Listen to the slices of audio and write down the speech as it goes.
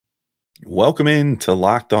Welcome in to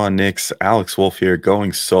Locked On Knicks. Alex Wolf here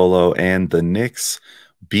going solo, and the Knicks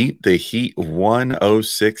beat the Heat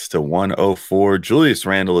 106 to 104. Julius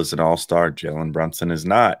Randle is an all-star. Jalen Brunson is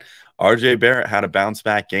not. RJ Barrett had a bounce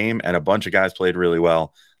back game, and a bunch of guys played really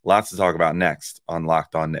well. Lots to talk about next on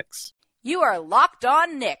Locked On Knicks. You are Locked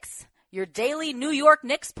On Knicks, your daily New York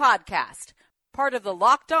Knicks podcast, part of the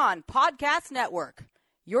Locked On Podcast Network.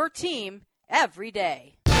 Your team every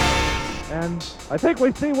day. And I think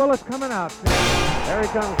we see Willis coming out. There he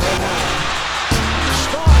comes right now.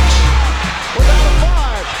 Starks without a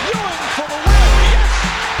five. Ewing for the win.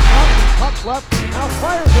 Yes! Puck left. Now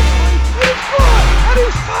fires it. And he's good. And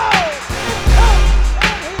he's fouled.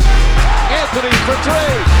 Anthony for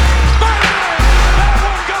three. Bang! That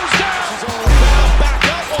one goes down. This is all about. Back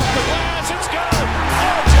up off the glass. It's good.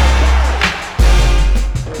 RJ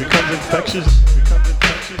Barrett. Becomes infectious.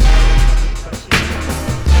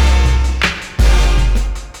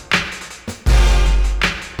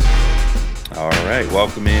 All right,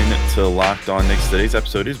 welcome in to Locked On Knicks. Today's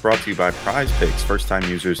episode is brought to you by Prize Picks. First-time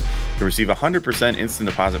users can receive a 100% instant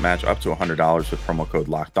deposit match up to $100 with promo code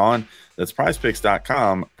Locked On. That's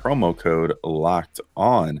prizepicks.com, promo code Locked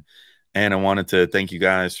On. And I wanted to thank you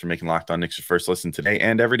guys for making Locked On Knicks your first listen today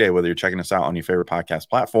and every day, whether you're checking us out on your favorite podcast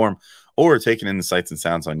platform or taking in the sights and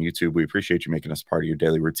sounds on YouTube. We appreciate you making us part of your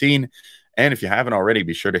daily routine. And if you haven't already,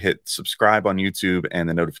 be sure to hit subscribe on YouTube and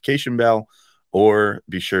the notification bell, or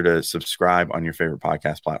be sure to subscribe on your favorite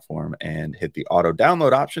podcast platform and hit the auto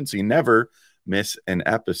download option so you never miss an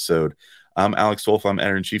episode. I'm Alex Wolf. I'm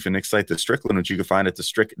editor-in-chief of Knicks site, The Strickland, which you can find at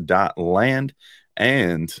thestrick.land.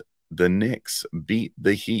 And the Knicks beat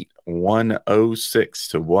the Heat 106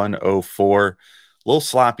 to 104. A little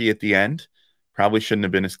sloppy at the end. Probably shouldn't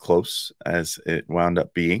have been as close as it wound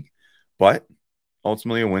up being. But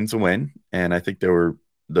ultimately, a win's a win. And I think there were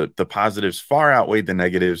the positives far outweighed the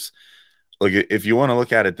negatives. Look, if you want to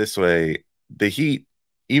look at it this way, the Heat,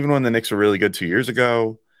 even when the Knicks were really good 2 years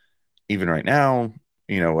ago, even right now,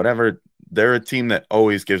 whatever, they're a team that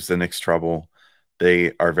always gives the Knicks trouble.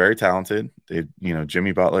 They are very talented. They,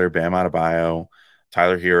 Jimmy Butler, Bam Adebayo,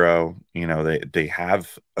 Tyler Hero, they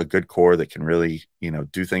have a good core that can really,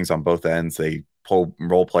 do things on both ends. They pull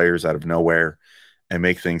role players out of nowhere and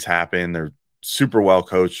make things happen. They're super well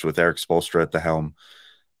coached with Eric Spoelstra at the helm,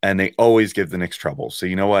 and they always give the Knicks trouble. So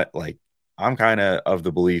you know what? I'm kind of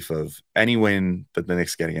the belief of any win that the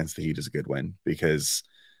Knicks get against the Heat is a good win, because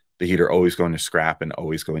the Heat are always going to scrap and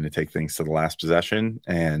always going to take things to the last possession.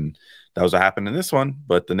 And that was what happened in this one,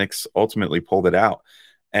 but the Knicks ultimately pulled it out.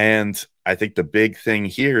 And I think the big thing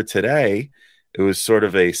here today, it was sort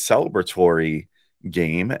of a celebratory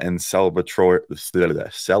game and celebratory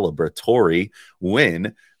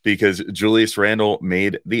win, because Julius Randle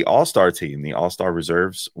made the All-Star team. The All-Star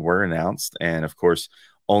reserves were announced. And of course,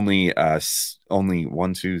 only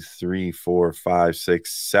 1, 2, 3, 4, 5,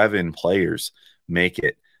 6, 7 players make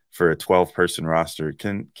it for a 12-person roster.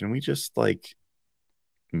 Can we just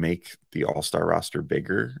make the All-Star roster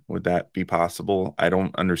bigger? Would that be possible? I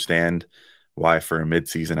don't understand why for a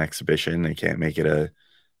midseason exhibition they can't make it a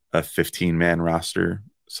 15-man roster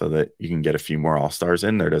so that you can get a few more All-Stars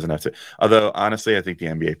in there. Doesn't have to. Although honestly, I think the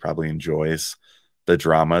NBA probably enjoys the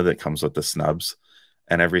drama that comes with the snubs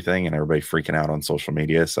and everything, and everybody freaking out on social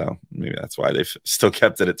media. So maybe that's why they've still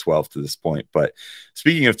kept it at 12 to this point. But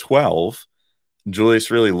speaking of 12,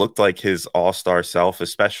 Julius really looked like his all-star self,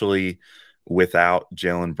 especially without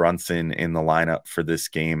Jalen Brunson in the lineup for this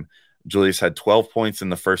game. Julius had 12 points in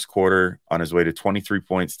the first quarter, on his way to 23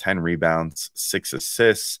 points, 10 rebounds, 6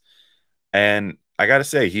 assists. And I got to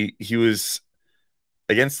say, he was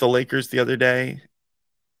against the Lakers the other day.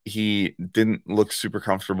 He didn't look super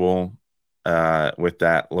comfortable with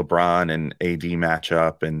that LeBron and AD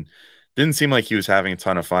matchup, and didn't seem like he was having a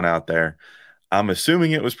ton of fun out there. I'm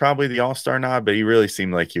assuming it was probably the All-Star nod, but he really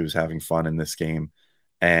seemed like he was having fun in this game,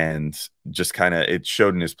 and just kind of it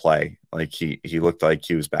showed in his play. Like he looked like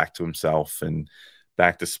he was back to himself and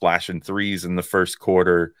back to splashing threes in the first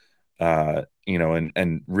quarter, and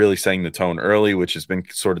really setting the tone early, which has been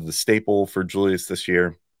sort of the staple for Julius this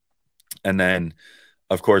year. And then,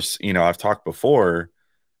 of course, I've talked before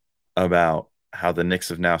about how the Knicks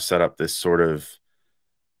have now set up this sort of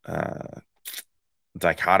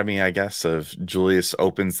dichotomy, I guess, of Julius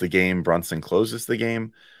opens the game, Brunson closes the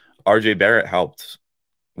game. RJ Barrett helped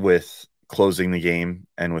with closing the game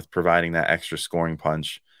and with providing that extra scoring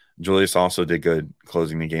punch. Julius also did good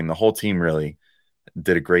closing the game. The whole team really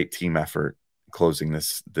did a great team effort closing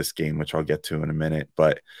this game, which I'll get to in a minute.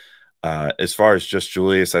 But as far as just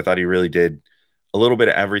Julius, I thought he really did a little bit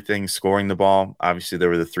of everything, scoring the ball. Obviously, there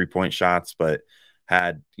were the 3-point shots, but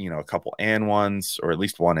had, a couple and ones, or at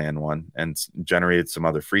least one and one, and generated some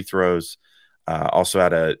other free throws. Also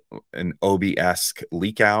had an Obi-esque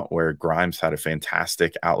leak out where Grimes had a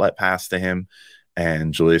fantastic outlet pass to him,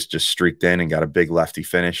 and Julius just streaked in and got a big lefty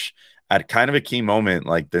finish at kind of a key moment.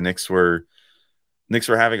 Like the Knicks were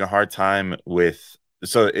having a hard time with.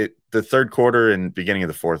 So the third quarter and beginning of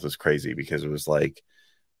the fourth was crazy because it was like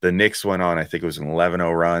the Knicks went on, I think it was an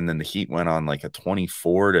 11-0 run, then the Heat went on like a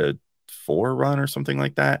 24-4 run or something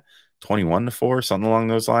like that, 21-4, something along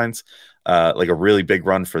those lines. Like a really big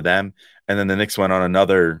run for them. And then the Knicks went on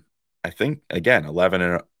another, I think, again,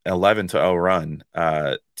 11-0 run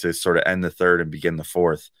to sort of end the third and begin the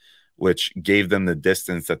fourth, which gave them the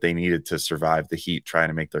distance that they needed to survive the Heat trying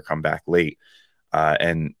to make their comeback late.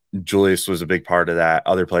 And Julius was a big part of that.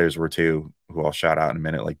 Other players were too, who I'll shout out in a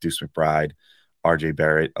minute, like Deuce McBride, RJ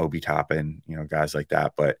Barrett, Obi Toppin, guys like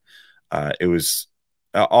that. But it was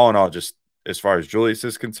all in all, just as far as Julius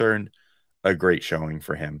is concerned, a great showing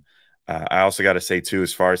for him. I also got to say, too,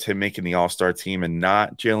 as far as him making the All-Star team and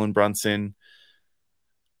not Jalen Brunson,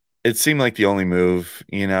 it seemed like the only move.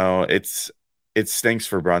 It stinks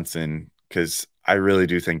for Brunson because I really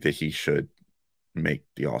do think that he should make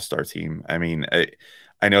the All-Star team. I mean,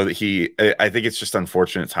 I know that I think it's just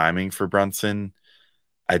unfortunate timing for Brunson.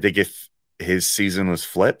 I think if his season was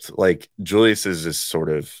flipped, like Julius's is sort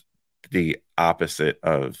of the opposite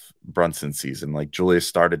of Brunson's season. Like Julius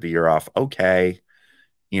started the year off okay,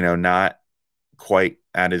 not quite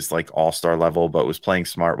at his like all-star level, but was playing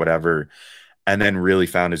smart, whatever, and then really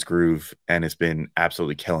found his groove and has been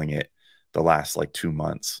absolutely killing it the last like 2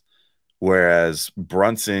 months. Whereas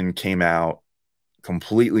Brunson came out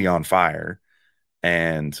completely on fire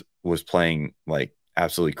and was playing like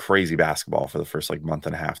absolutely crazy basketball for the first like month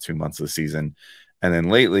and a half, 2 months of the season. And then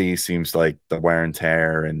lately seems like the wear and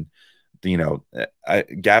tear and,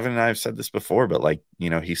 Gavin and I have said this before, but like,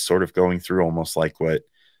 he's sort of going through almost like what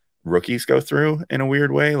rookies go through in a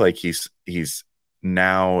weird way. Like he's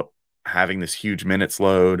now having this huge minutes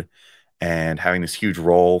load and having this huge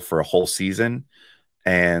role for a whole season.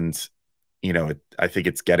 And, I think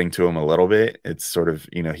it's getting to him a little bit. It's sort of,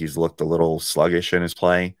 he's looked a little sluggish in his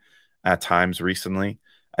play at times recently.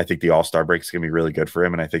 I think the All-Star break is going to be really good for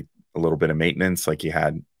him. And I think a little bit of maintenance like he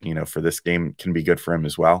had, for this game can be good for him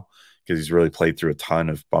as well, because he's really played through a ton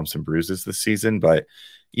of bumps and bruises this season. But,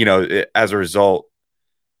 as a result,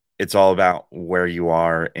 it's all about where you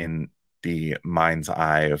are in the mind's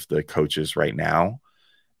eye of the coaches right now.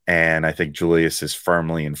 And I think Julius is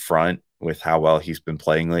firmly in front with how well he's been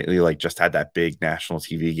playing lately. Like just had that big national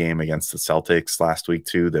TV game against the Celtics last week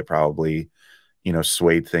too, that probably,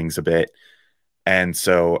 swayed things a bit. And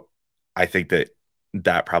so I think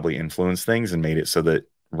that probably influenced things and made it so that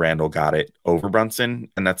Randall got it over Brunson,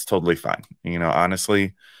 and that's totally fine.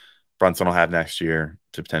 Honestly, Brunson will have next year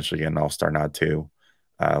to potentially get an All-Star nod too.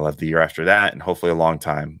 I'll have the year after that, and hopefully a long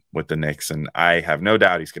time with the Knicks. And I have no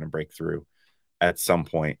doubt he's going to break through at some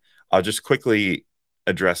point. I'll just quickly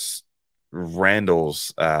address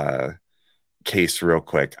Randall's case real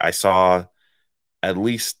quick. I saw at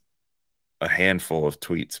least a handful of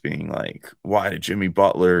tweets being like, why did Jimmy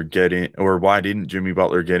Butler get in, or why didn't Jimmy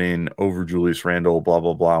Butler get in over Julius Randle, blah,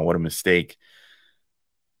 blah, blah. What a mistake.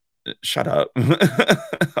 Shut up.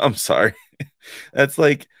 I'm sorry. That's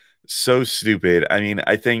like so stupid. I mean,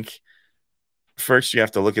 I think first you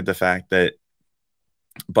have to look at the fact that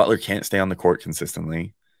Butler can't stay on the court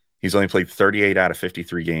consistently. He's only played 38 out of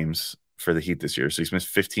 53 games for the Heat this year. So he's missed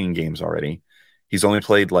 15 games already. He's only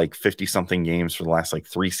played like 50 something games for the last like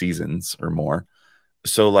 3 seasons or more.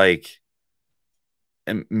 So like,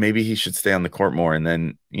 and maybe he should stay on the court more. And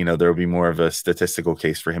then, there'll be more of a statistical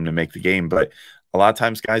case for him to make the game. But a lot of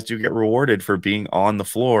times guys do get rewarded for being on the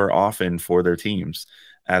floor often for their teams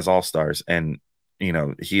as all-stars. And,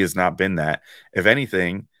 he has not been that. If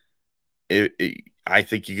anything, I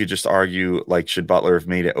think you could just argue, like, should Butler have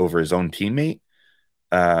made it over his own teammate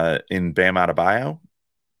in Bam Adebayo?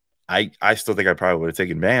 I still think I probably would have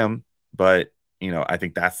taken Bam, but, I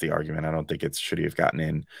think that's the argument. I don't think it's should he have gotten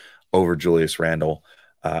in over Julius Randle.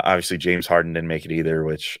 Obviously, James Harden didn't make it either,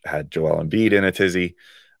 which had Joel Embiid in a tizzy.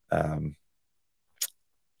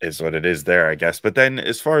 Is what it is there, I guess. But then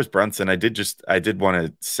as far as Brunson, I did want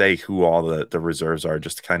to say who all the reserves are,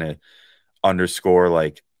 just to kind of underscore,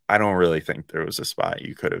 like, I don't really think there was a spot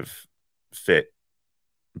you could have fit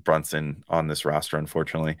Brunson on this roster,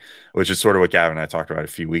 unfortunately, which is sort of what Gavin and I talked about a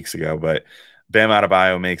few weeks ago. But Bam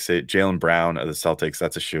Adebayo makes it. Jaylen Brown of the Celtics,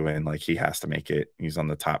 that's a shoe-in. Like, he has to make it. He's on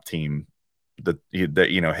the top team. Him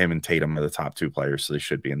and Tatum are the top 2 players, so they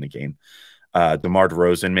should be in the game. DeMar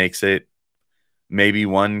DeRozan makes it. maybe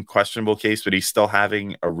one questionable case, but he's still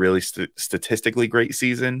having a really statistically great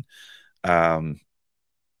season.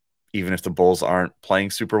 Even if the Bulls aren't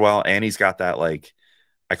playing super well, and he's got that, like,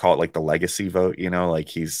 I call it like the legacy vote, like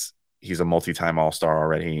he's a multi-time All-Star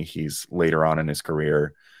already. He's later on in his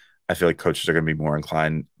career. I feel like coaches are going to be more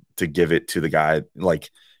inclined to give it to the guy,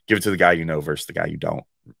 versus the guy you don't,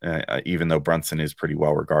 even though Brunson is pretty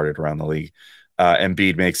well regarded around the league.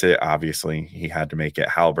 Embiid makes it, obviously. He had to make it.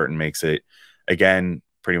 Halliburton makes it, again,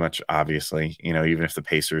 pretty much obviously. Even if the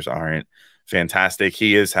Pacers aren't fantastic,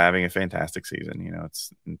 he is having a fantastic season.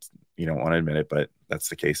 It's you don't want to admit it, but that's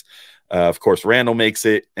the case. Of course, Randall makes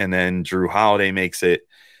it, and then Drew Holiday makes it.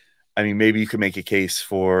 I mean, maybe you could make a case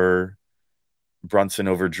for Brunson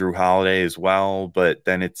over Drew Holiday as well, but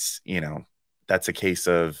then it's, that's a case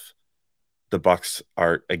of the Bucks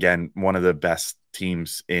are, again, one of the best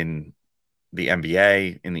teams in the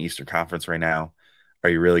NBA in the Eastern Conference right now. Are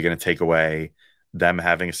you really going to take away them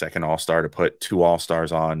having a second All-Star to put two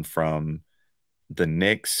All-Stars on from the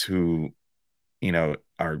Knicks, who,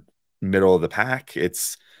 are middle of the pack?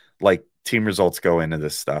 It's like team results go into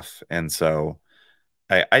this stuff. And so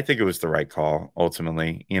I think it was the right call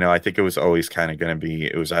ultimately. I think it was always kind of going to be,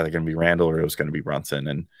 it was either going to be Randall or it was going to be Brunson.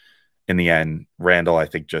 And in the end, Randall, I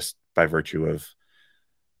think, just by virtue of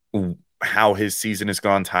how his season has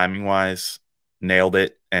gone timing wise, nailed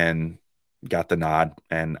it and got the nod.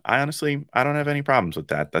 And I don't have any problems with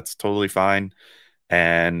that. That's totally fine.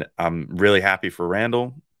 And I'm really happy for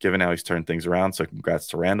Randall, given how he's turned things around. So congrats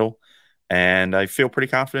to Randall. And I feel pretty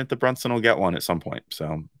confident that Brunson will get one at some point.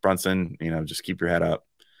 So Brunson, just keep your head up.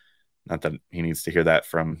 Not that he needs to hear that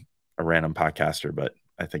from a random podcaster, but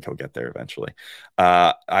I think he'll get there eventually.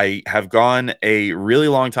 I have gone a really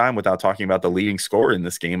long time without talking about the leading scorer in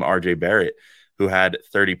this game, RJ Barrett, who had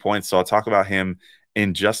 30 points. So I'll talk about him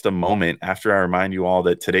in just a moment, after I remind you all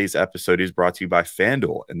that today's episode is brought to you by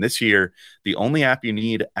FanDuel. And this year, the only app you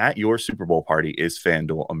need at your Super Bowl party is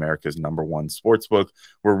FanDuel, America's #1 sportsbook.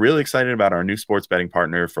 We're really excited about our new sports betting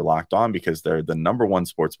partner for Locked On, because they're the #1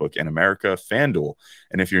 sportsbook in America, FanDuel.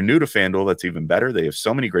 And if you're new to FanDuel, that's even better. They have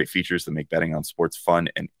so many great features that make betting on sports fun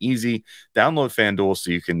and easy. Download FanDuel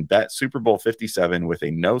so you can bet Super Bowl 57 with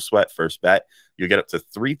a no-sweat first bet. You'll get up to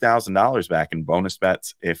 $3,000 back in bonus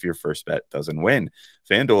bets if your first bet doesn't win.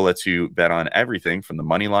 FanDuel lets you bet on everything from the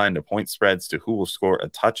money line to point spreads to who will score a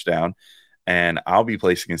touchdown. And I'll be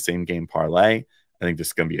placing a same-game parlay. I think this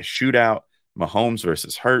is going to be a shootout. Mahomes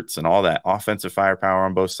versus Hurts and all that offensive firepower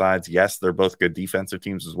on both sides. Yes, they're both good defensive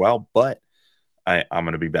teams as well, but I'm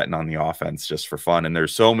going to be betting on the offense just for fun. And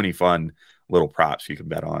there's so many fun little props you can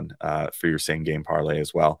bet on for your same game parlay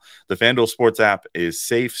as well. The FanDuel Sports app is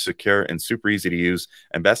safe, secure, and super easy to use.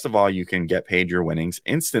 And best of all, you can get paid your winnings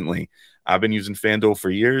instantly. I've been using FanDuel for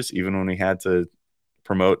years, even when we had to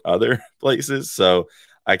promote other places. So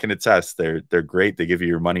I can attest they're great. They give you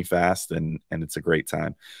your money fast, and it's a great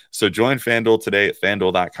time. So join FanDuel today at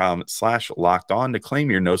FanDuel.com/LockedOn to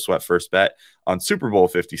claim your no sweat first bet on Super Bowl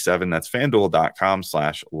 57. That's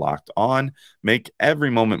FanDuel.com/LockedOn. Make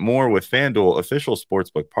every moment more with FanDuel, official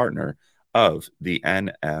sportsbook partner of the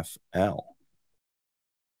NFL.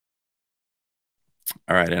 All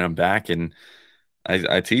right, and I'm back, and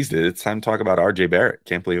I teased it. It's time to talk about RJ Barrett.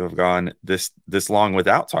 Can't believe I've gone this long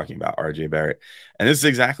without talking about RJ Barrett. And this is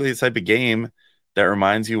exactly the type of game that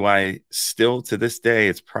reminds you why still to this day,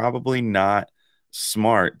 it's probably not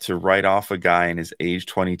smart to write off a guy in his age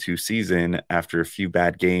 22 season after a few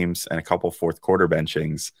bad games and a couple fourth quarter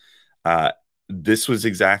benchings. This was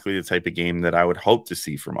exactly the type of game that I would hope to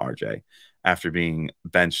see from RJ after being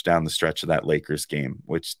benched down the stretch of that Lakers game,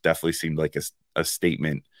 which definitely seemed like a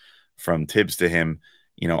statement from Tibbs to him.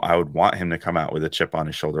 I would want him to come out with a chip on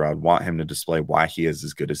his shoulder. I would want him to display why he is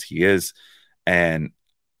as good as he is. And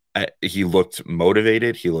he looked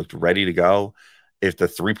motivated. He looked ready to go. If the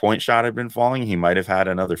 3-point shot had been falling, he might have had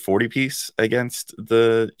another 40-piece against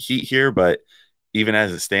the Heat here. But even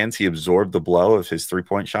as it stands, he absorbed the blow of his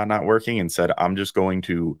 3-point shot not working and said, I'm just going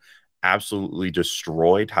to absolutely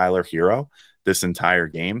destroy Tyler Hero this entire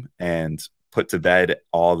game and put to bed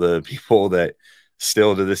all the people that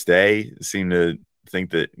still to this day seem to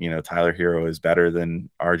think that, Tyler Hero is better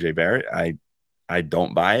than RJ Barrett. I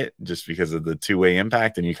don't buy it just because of the two-way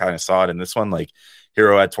impact. And you kind of saw it in this one. Like,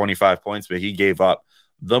 Hero had 25 points, but he gave up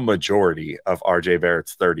the majority of RJ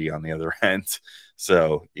Barrett's 30 on the other end.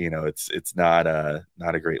 So, it's not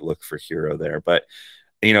a great look for Hero there, but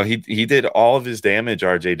he did all of his damage.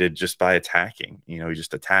 RJ did just by attacking, he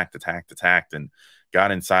just attacked and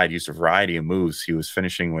got inside, used a variety of moves. He was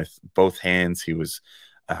finishing with both hands. He was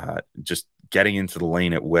just getting into the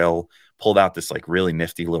lane at will, pulled out this like really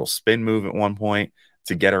nifty little spin move at one point,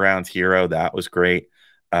 to get around Hero, that was great.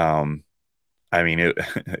 I mean,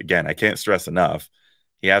 again, I can't stress enough.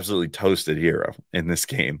 He absolutely toasted Hero in this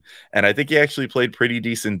game. And I think he actually played pretty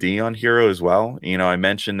decent D on Hero as well. I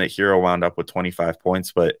mentioned that Hero wound up with 25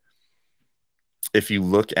 points, but if you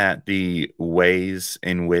look at the ways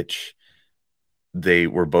in which they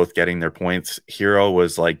were both getting their points, Hero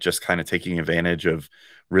was like just kind of taking advantage of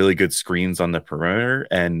really good screens on the perimeter.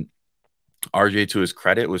 And RJ, to his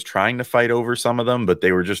credit, was trying to fight over some of them, but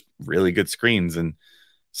they were just really good screens. And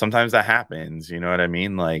sometimes that happens. You know what I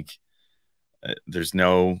mean? Like, there's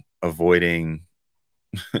no avoiding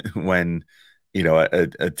when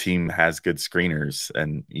a team has good screeners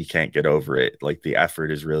and you can't get over it. Like, the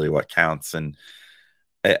effort is really what counts. And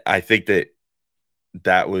I think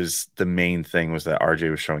that was the main thing, was that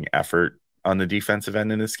RJ was showing effort on the defensive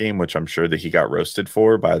end in this game, which I'm sure that he got roasted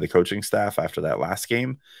for by the coaching staff after that last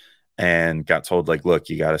game, and got told, like, look,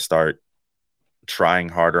 you got to start trying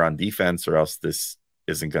harder on defense or else this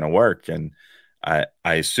isn't going to work. And I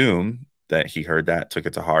assume that he heard that, took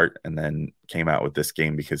it to heart, and then came out with this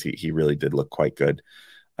game, because he really did look quite good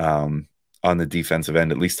on the defensive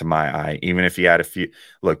end, at least to my eye. Even if he had a few,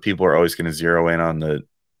 look, people are always going to zero in on the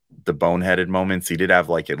boneheaded moments. He did have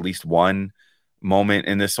like at least one moment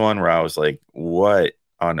in this one where I was like, what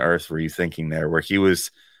on earth were you thinking there? Where he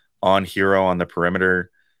was on Hero on the perimeter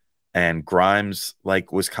and Grimes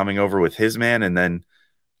like was coming over with his man, and then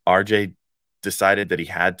RJ decided that he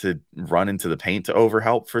had to run into the paint to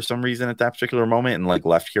overhelp for some reason at that particular moment, and like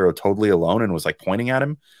left Hero totally alone and was like pointing at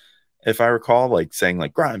him, if I recall, like saying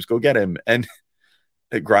like, Grimes, go get him. And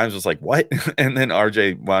Grimes was like, what? And then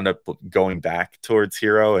RJ wound up going back towards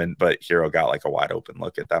Hero, but Hero got like a wide open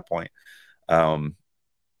look at that point.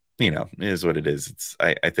 It is what it is.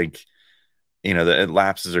 I think, the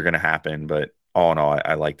lapses are going to happen, but all in all,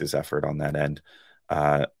 I like this effort on that end.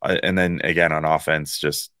 And then again, on offense,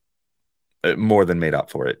 just more than made up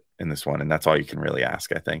for it in this one. And that's all you can really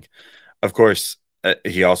ask, I think. Of course,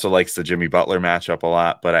 he also likes the Jimmy Butler matchup a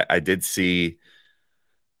lot, but I did see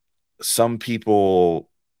some people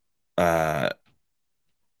belly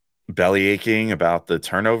aching about the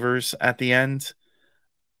turnovers at the end.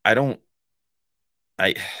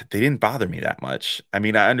 They didn't bother me that much. I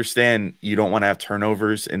mean, I understand you don't want to have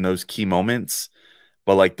turnovers in those key moments,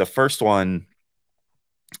 but like the first one,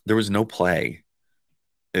 there was no play,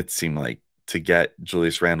 it seemed like, to get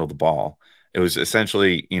Julius Randle the ball. It was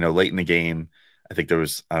essentially, late in the game. I think there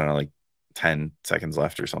was, I don't know, like 10 seconds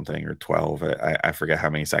left or something, or 12. I forget how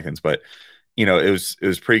many seconds, but it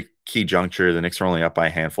was pretty key juncture. The Knicks were only up by a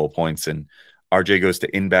handful of points, and RJ goes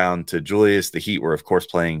to inbound to Julius. The Heat were, of course,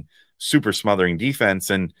 playing super smothering defense,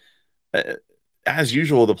 and as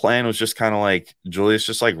usual, the plan was just kind of like Julius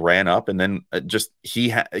just like ran up, and then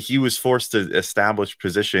he was forced to establish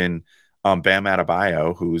position on Bam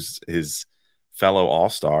Adebayo, who's his fellow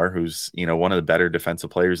All-Star, who's one of the better defensive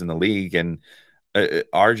players in the league, and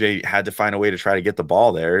RJ had to find a way to try to get the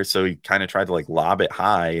ball there, so he kind of tried to like lob it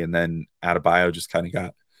high, and then Adebayo just kind of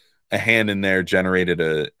got a hand in there, generated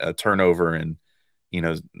a turnover, and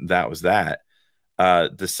that was that.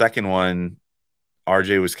 The second one,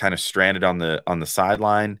 RJ was kind of stranded on the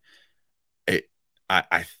sideline.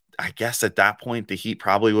 I guess at that point the Heat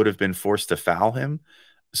probably would have been forced to foul him,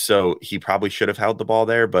 so he probably should have held the ball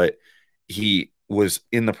there, but he was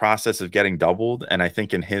in the process of getting doubled, and I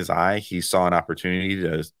think in his eye he saw an opportunity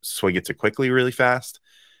to swing it to quickly really fast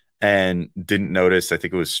and didn't notice. I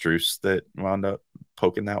think it was Strus that wound up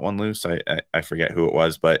poking that one loose. I forget who it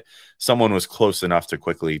was, but someone was close enough to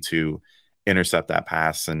quickly to intercept that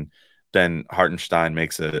pass, and then Hartenstein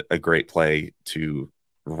makes a great play to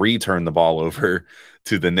return the ball over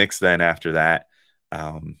to the Knicks then after that.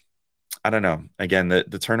 I don't know. Again,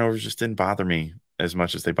 the turnovers just didn't bother me as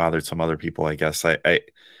much as they bothered some other people, I guess. I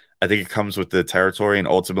think it comes with the territory, and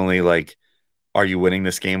ultimately, like, are you winning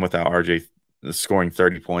this game without RJ scoring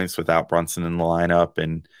 30 points, without Brunson in the lineup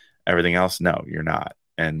and everything else? No, you're not.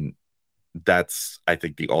 And that's, I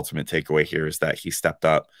think, the ultimate takeaway here, is that he stepped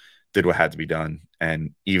up, did what had to be done.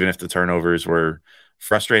 And even if the turnovers were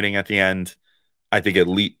frustrating at the end, I think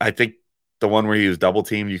the one where he was double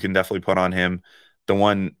teamed, you can definitely put on him. The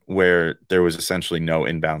one where there was essentially no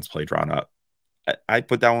inbounds play drawn up, I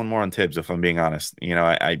put that one more on Tibbs, if I'm being honest.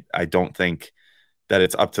 I don't think that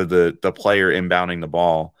it's up to the player inbounding the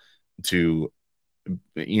ball to,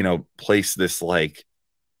 place this like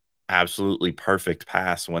absolutely perfect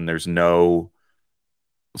pass when there's no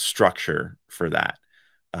structure for that.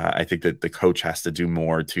 I think that the coach has to do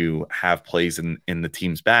more to have plays in the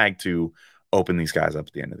team's bag to open these guys up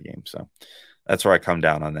at the end of the game. So that's where I come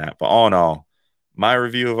down on that. But all in all, my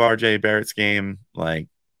review of RJ Barrett's game, like,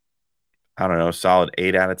 I don't know, solid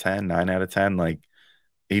 8 out of 10, 9 out of 10. Like,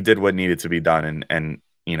 he did what needed to be done. And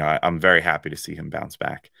I'm very happy to see him bounce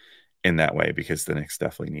back in that way because the Knicks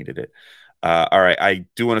definitely needed it. All right. I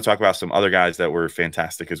do want to talk about some other guys that were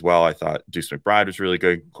fantastic as well. I thought Deuce McBride was really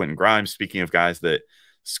good. Quentin Grimes, speaking of guys that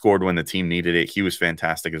scored when the team needed it, he was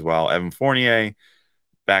fantastic as well. Evan Fournier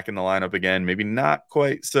back in the lineup again, maybe not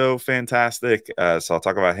quite so fantastic. So I'll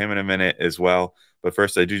talk about him in a minute as well. But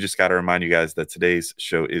first, I do just got to remind you guys that today's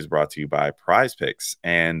show is brought to you by Prize Picks.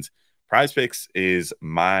 And Prize Picks is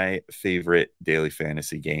my favorite daily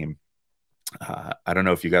fantasy game. I don't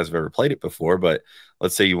know if you guys have ever played it before, but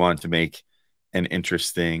let's say you wanted to make an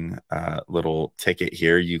interesting little ticket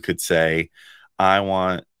here. You could say, I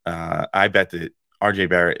bet that RJ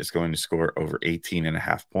Barrett is going to score over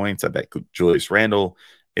 18.5 points. I bet Julius Randle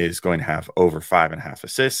is going to have over 5.5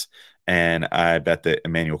 assists. And I bet that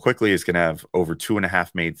Emmanuel Quickley is going to have over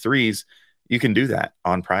 2.5 made threes. You can do that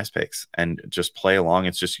on Prize Picks and just play along.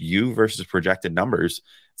 It's just you versus projected numbers.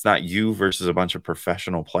 It's not you versus a bunch of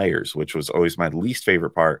professional players, which was always my least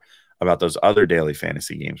favorite part about those other daily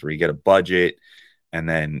fantasy games where you get a budget and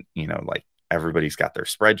then, like everybody's got their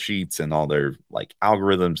spreadsheets and all their like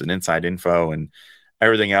algorithms and inside info and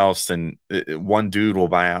everything else. And one dude will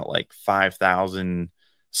buy out like 5,000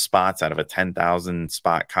 spots out of a 10,000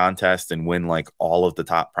 spot contest and win like all of the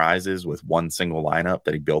top prizes with one single lineup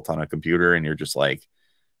that he built on a computer. And you're just like,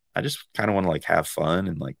 I just kind of want to like have fun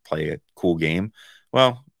and like play a cool game.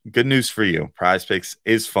 Well, good news for you. Prize Picks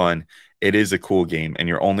is fun. It is a cool game, and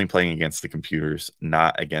you're only playing against the computers,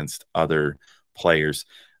 not against other players.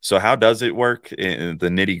 So how does it work? In the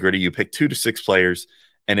nitty gritty, you pick 2 to 6 players,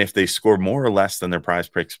 and if they score more or less than their Prize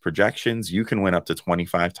Picks projections, you can win up to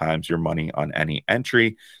 25 times your money on any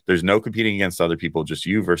entry. There's no competing against other people, just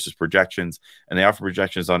you versus projections. And they offer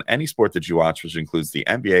projections on any sport that you watch, which includes the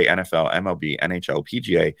NBA, NFL, MLB, NHL,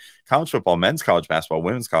 PGA, college football, men's college basketball,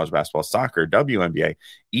 women's college basketball, soccer, WNBA,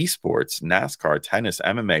 esports, NASCAR, tennis,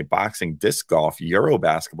 MMA, boxing, disc golf, Euro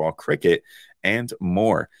basketball, cricket, and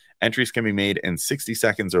more. Entries can be made in 60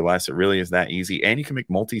 seconds or less. It really is that easy. And you can make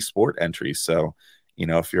multi-sport entries. So,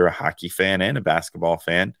 if you're a hockey fan and a basketball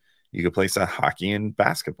fan, you could place a hockey and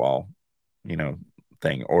basketball,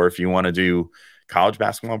 thing. Or if you want to do college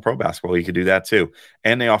basketball and pro basketball, you could do that too.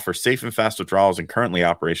 And they offer safe and fast withdrawals and currently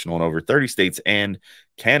operational in over 30 states and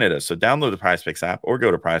Canada. So download the Prize Picks app or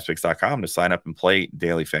go to prizepicks.com to sign up and play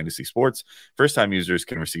daily fantasy sports. First-time users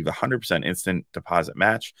can receive a 100% instant deposit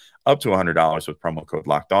match up to $100 with promo code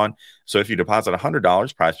Locked On. So if you deposit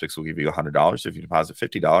 $100, Prize Picks will give you $100. If you deposit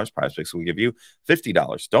 $50, Prize Picks will give you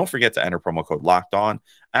 $50. Don't forget to enter promo code Locked On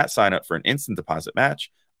at sign up for an instant deposit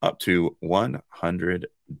match up to $100.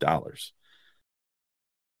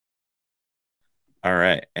 All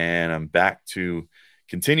right, and I'm back to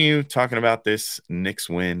continue talking about this Knicks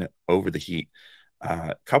win over the Heat.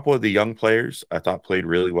 A couple of the young players I thought played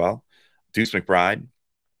really well. Deuce McBride,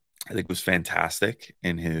 I think, was fantastic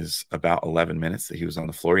in his about 11 minutes that he was on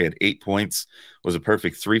the floor. He had 8 points, was a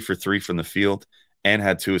perfect 3 for 3 from the field, and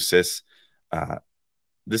had 2 assists.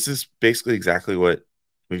 This is basically exactly what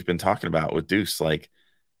we've been talking about with Deuce. Like,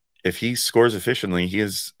 if he scores efficiently, he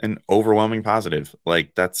is an overwhelming positive.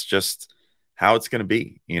 Like, that's just how it's going to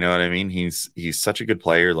be. You know what I mean? He's such a good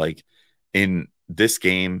player. Like, in this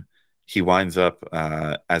game, he winds up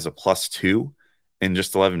as a +2 in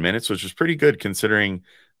just 11 minutes, which was pretty good considering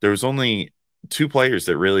there was only 2 players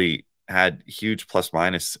that really had huge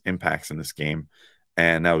plus-minus impacts in this game,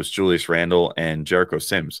 and that was Julius Randle and Jericho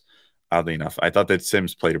Sims, oddly enough. I thought that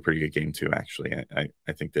Sims played a pretty good game too, actually.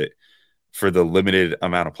 I think that for the limited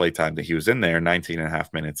amount of play time that he was in there,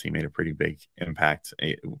 19.5 minutes, he made a pretty big impact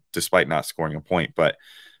despite not scoring a point. But,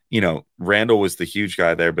 Randall was the huge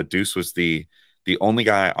guy there, but Deuce was the only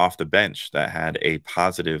guy off the bench that had a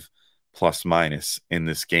positive plus-minus in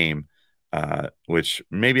this game, which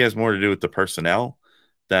maybe has more to do with the personnel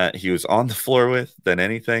that he was on the floor with than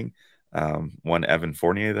anything. One Evan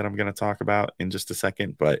Fournier that I'm going to talk about in just a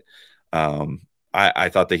second. But I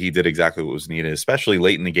thought that he did exactly what was needed, especially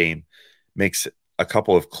late in the game. Makes a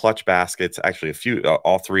couple of clutch baskets. Actually,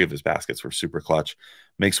 all 3 of his baskets were super clutch.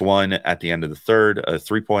 Makes one at the end of the third, a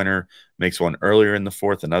 3-pointer. Makes one earlier in the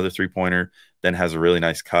fourth, another 3-pointer. Then has a really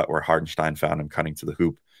nice cut where Hardenstein found him cutting to the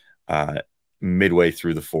hoop midway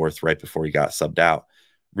through the fourth, right before he got subbed out.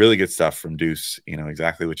 Really good stuff from Deuce.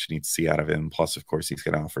 Exactly what you need to see out of him. Plus, of course, he's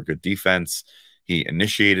going to offer good defense. He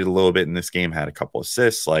initiated a little bit in this game, had a couple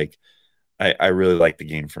assists. Like, I really like the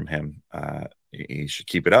game from him. He should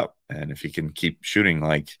keep it up. And if he can keep shooting,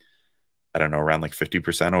 like, I don't know, around like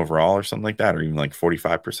 50% overall or something like that, or even like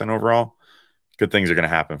 45% overall, good things are going to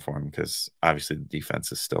happen for him because obviously the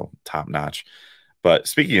defense is still top notch. But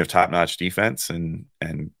speaking of top-notch defense and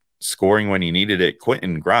scoring when you needed it,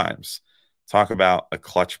 Quentin Grimes, talk about a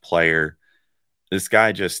clutch player. This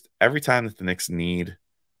guy just every time that the Knicks need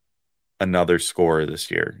another scorer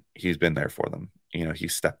this year, he's been there for them.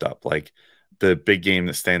 He's stepped up. Like the big game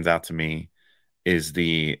that stands out to me is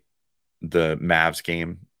the Mavs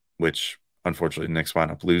game, which unfortunately the Knicks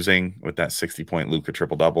wound up losing with that 60-point Luka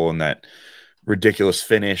triple-double and that ridiculous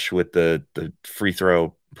finish with the free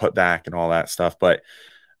throw putback and all that stuff. But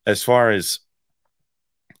as far as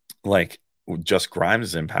like just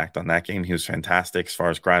Grimes' impact on that game, he was fantastic. As far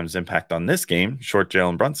as Grimes' impact on this game, short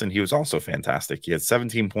Jalen Brunson, he was also fantastic. He had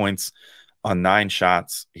 17 points on 9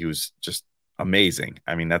 shots. He was just amazing.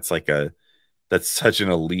 I mean, that's such an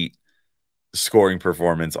elite scoring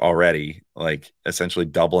performance already, like essentially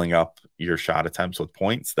doubling up your shot attempts with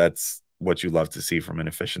points. That's what you love to see from an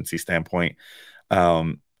efficiency standpoint.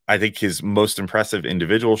 I think his most impressive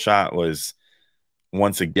individual shot was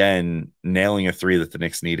once again nailing a 3 that the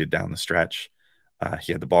Knicks needed down the stretch.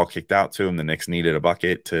 He had the ball kicked out to him. The Knicks needed a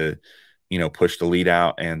bucket to, push the lead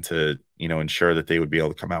out and to, ensure that they would be able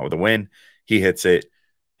to come out with a win. He hits it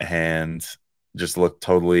and just looked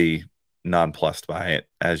totally nonplussed by it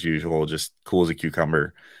as usual, just cool as a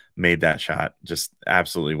cucumber, made that shot. Just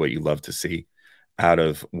absolutely what you love to see out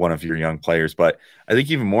of one of your young players. But I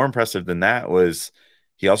think even more impressive than that was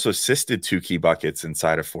he also assisted 2 key buckets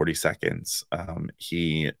inside of 40 seconds.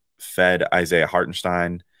 He fed Isaiah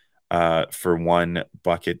Hartenstein for 1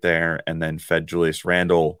 bucket there, and then fed Julius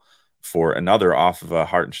Randle for another off of a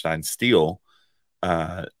Hartenstein steal.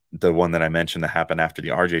 The one that I mentioned that happened after the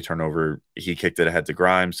RJ turnover, he kicked it ahead to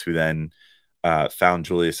Grimes, who then found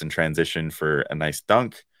Julius in transition for a nice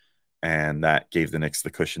dunk, and that gave the Knicks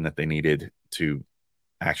the cushion that they needed to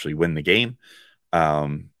actually win the game.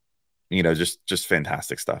 Just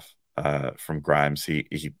fantastic stuff from Grimes.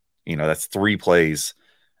 He that's 3 plays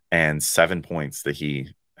and 7 points that he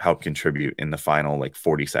helped contribute in the final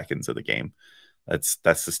 40 seconds of the game. That's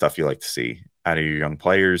the stuff you like to see out of your young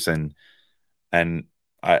players, and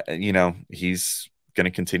he's going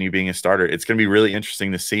to continue being a starter. It's going to be really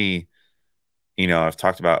interesting to see. I've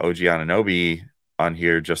talked about OG Anunoby on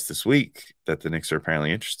here just this week that the Knicks are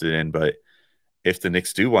apparently interested in, but if the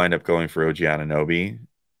Knicks do wind up going for OG Anunoby,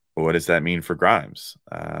 what does that mean for Grimes?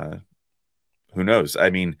 Who knows? I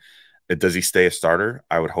mean, does he stay a starter?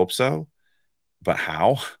 I would hope so, but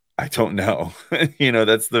how? I don't know.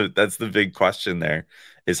 That's the big question there,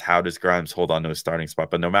 is how does Grimes hold on to a starting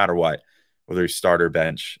spot? But no matter what, whether he's starter,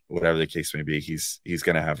 bench, whatever the case may be, he's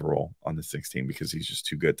going to have a role on the Knicks team because he's just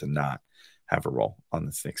too good to not have a role on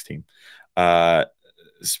the Knicks team.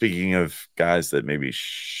 Speaking of guys that maybe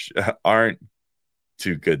aren't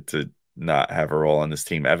too good to not have a role on this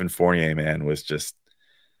team, Evan Fournier, man, was just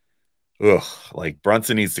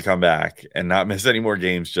Brunson needs to come back and not miss any more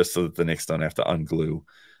games just so that the Knicks don't have to unglue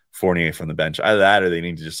Fournier from the bench. Either that or they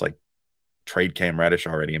need to just trade Cam Reddish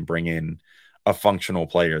already and bring in a functional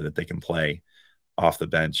player that they can play off the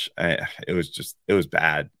bench. It was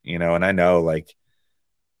bad, and I know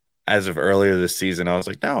as of earlier this season, I was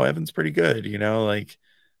like, no, Evan's pretty good.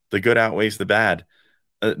 The good outweighs the bad.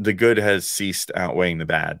 The good has ceased outweighing the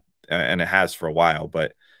bad, and it has for a while,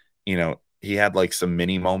 but he had some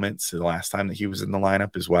mini moments the last time that he was in the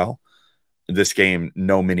lineup as well. This game,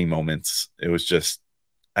 no mini moments. It was just,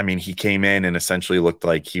 he came in and essentially looked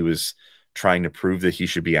like he was trying to prove that he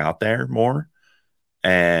should be out there more.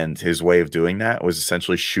 And his way of doing that was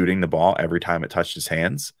essentially shooting the ball every time it touched his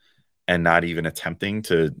hands and not even attempting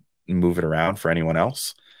to move it around for anyone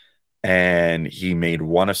else. And he made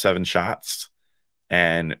 1 of 7 shots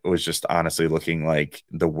and was just honestly looking like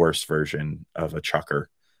the worst version of a chucker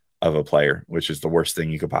of a player, which is the worst thing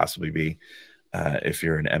you could possibly be if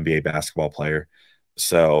you're an NBA basketball player.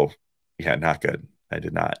 So yeah, not good. I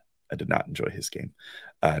did not enjoy his game.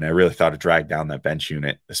 And I really thought it dragged down that bench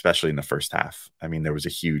unit, especially in the first half. There was a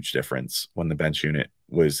huge difference when the bench unit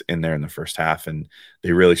was in there in the first half, and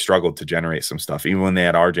they really struggled to generate some stuff. Even when they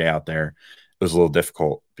had RJ out there, it was a little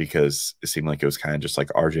difficult because it seemed like it was kind of just like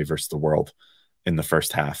RJ versus the world in the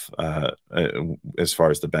first half as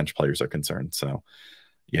far as the bench players are concerned. So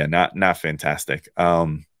yeah, not fantastic.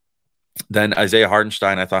 Then Isaiah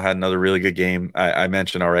Hartenstein, I thought, had another really good game. I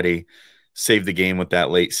mentioned already, saved the game with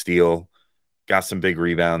that late steal, got some big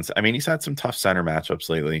rebounds. He's had some tough center matchups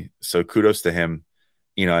lately, so kudos to him.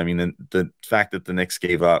 The fact that the Knicks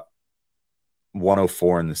gave up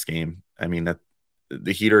 104 in this game, that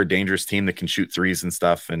the Heat are a dangerous team that can shoot threes and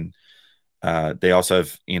stuff, and they also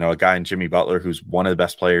have a guy in Jimmy Butler who's one of the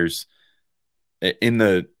best players in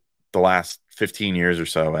the last 15 years or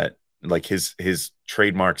so at his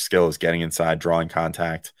trademark skill is getting inside, drawing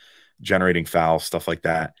contact, generating fouls, stuff like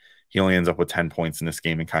that. He only ends up with 10 points in this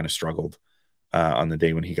game and kind of struggled on the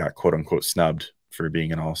day when he got quote unquote snubbed for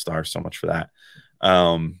being an all-star. So much for that.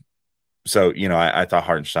 So, I thought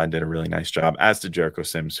Hartenstein did a really nice job, as did Jericho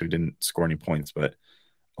Sims, who didn't score any points, but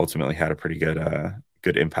ultimately had a pretty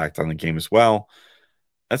good impact on the game as well.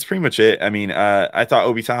 That's pretty much it. I mean, I thought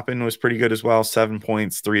Obi Toppin was pretty good as well. 7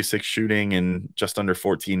 points, 3 of 6 shooting in just under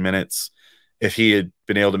 14 minutes. If he had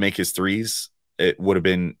been able to make his threes, it would have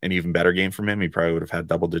been an even better game from him. He probably would have had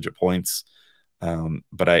double-digit points.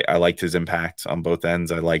 But I liked his impact on both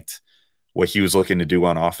ends. I liked what he was looking to do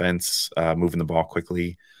on offense, moving the ball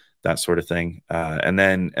quickly, that sort of thing. And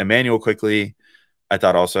then Emmanuel Quickley, I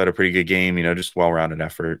thought also had a pretty good game, just well-rounded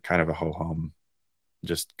effort, kind of a ho-hum,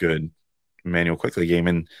 just good Emmanuel Quickley game.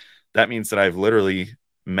 And that means that I've literally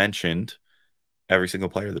mentioned every single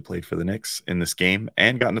player that played for the Knicks in this game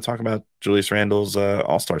and gotten to talk about Julius Randle's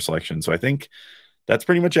all-star selection. So I think that's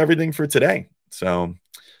pretty much everything for today. So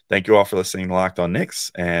thank you all for listening to Locked On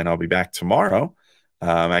Knicks, and I'll be back tomorrow.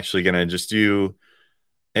 I'm actually going to just do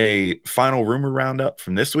a final rumor roundup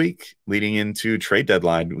from this week leading into trade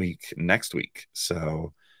deadline week next week.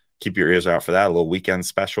 So keep your ears out for that, a little weekend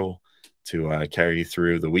special to carry you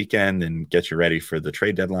through the weekend and get you ready for the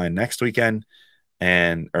trade deadline next weekend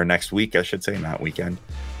or next week, I should say, not weekend.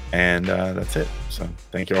 And that's it. So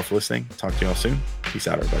thank you all for listening. Talk to you all soon. Peace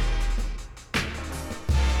out, everybody.